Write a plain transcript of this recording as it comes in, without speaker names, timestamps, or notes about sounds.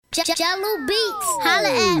Jahlil beats, holla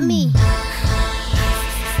at me.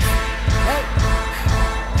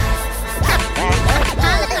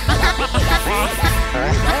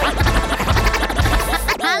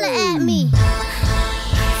 Holla at me.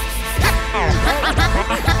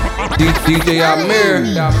 DJ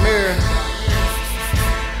Jahlil.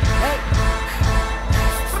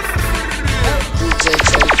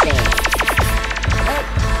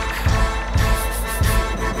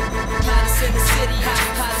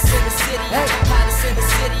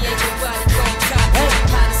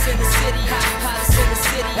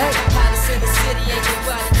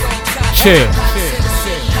 Chill.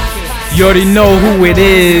 You already know who it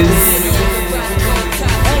is.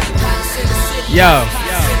 Yo,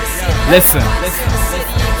 listen.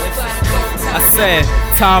 I said,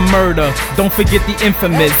 time murder, don't forget the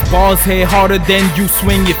infamous. Balls hit harder than you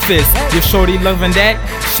swing your fist. Your shorty loving that?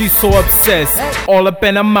 She's so obsessed. All up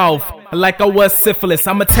in her mouth, like I was syphilis.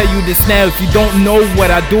 I'ma tell you this now, if you don't know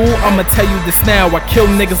what I do, I'ma tell you this now. I kill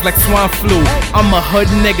niggas like swine flu. I'm a hood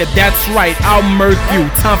nigga, that's right, I'll murk you.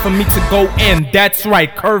 Time for me to go in, that's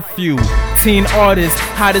right, curfew. Teen artist,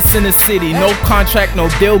 hottest in the city. No contract, no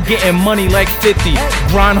deal, getting money like 50.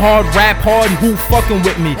 Grind hard, rap hard, who fucking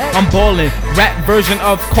with me? I'm ballin', rap version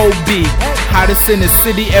of Kobe. Hottest in the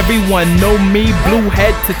city, everyone know me. Blue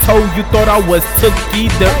head to toe, you thought I was Tookie.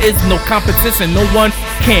 There is no competition, no one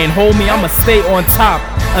can hold me. I'ma stay on top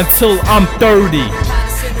until I'm 30.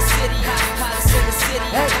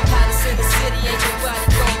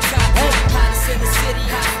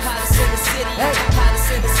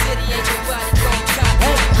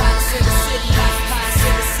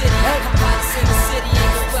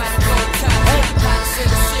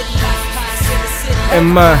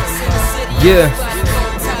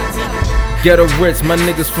 Ghetto rich, my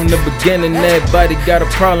niggas from the beginning. Everybody got a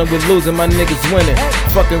problem with losing, my niggas winning.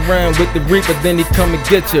 Fucking around with the Reaper, then he come and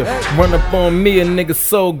get you. Run up on me, a nigga's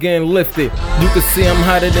soul getting lifted. You can see I'm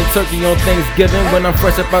hotter than turkey on Thanksgiving. When I'm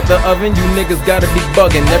fresh up out the oven, you niggas gotta be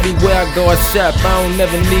bugging. Everywhere I go I shop, I don't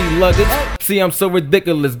never need luggage. See, I'm so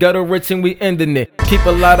ridiculous, ghetto rich and we ending it. Keep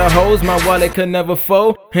a lot of hoes, my wallet could never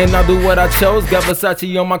fold. And I do what I chose, got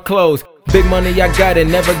Versace on my clothes. Big money, I got it,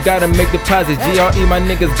 never gotta make deposits. GRE, my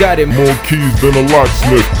niggas got it. More keys than a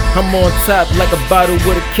locksmith. I'm on top like a bottle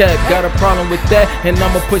with a cap. Got a problem with that, and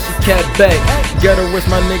I'ma push your cat back. Ghetto rich,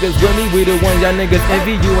 my niggas with me. We the ones y'all niggas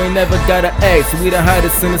envy. You ain't never gotta ask. We the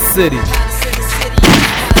hottest in the city.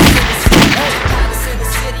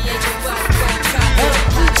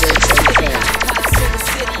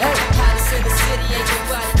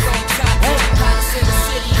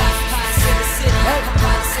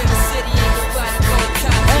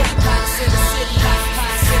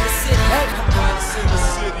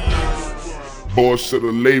 Boss to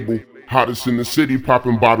the label, hottest in the city,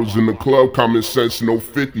 popping bottles in the club, common sense, no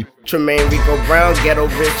 50. Traemayne Rico Brown, ghetto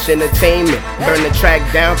rich entertainment. Burn the track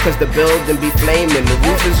down cause the building be flaming. The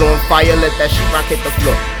roof is on fire, let that sheetrock hit the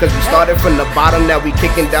floor. Cause we started from the bottom, now we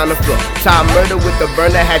kicking down the floor. Time murder with the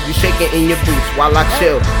burner, have you shaking in your boots while I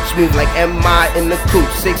chill. Smooth like MI in the coupe,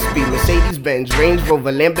 6-speed, Mercedes-Benz, Range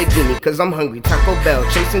Rover, Lamborghini. Cause I'm hungry, Taco Bell,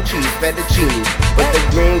 chasing cheese, fettuccine. But the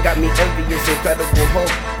green got me envious, incredible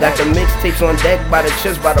hope. Got the mixtapes on deck by the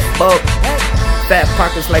chest, by the bulk. Fat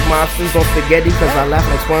pockets like monsters on spaghetti. Cause I laugh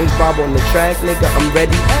like SpongeBob on the track, nigga, I'm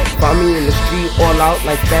ready. Find me in the street, all out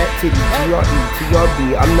like fat titty. GRE,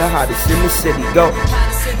 TRB, I'm the hottest in the city, go.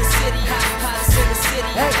 Hottest in the city, hottest in the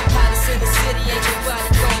city, hottest in the city,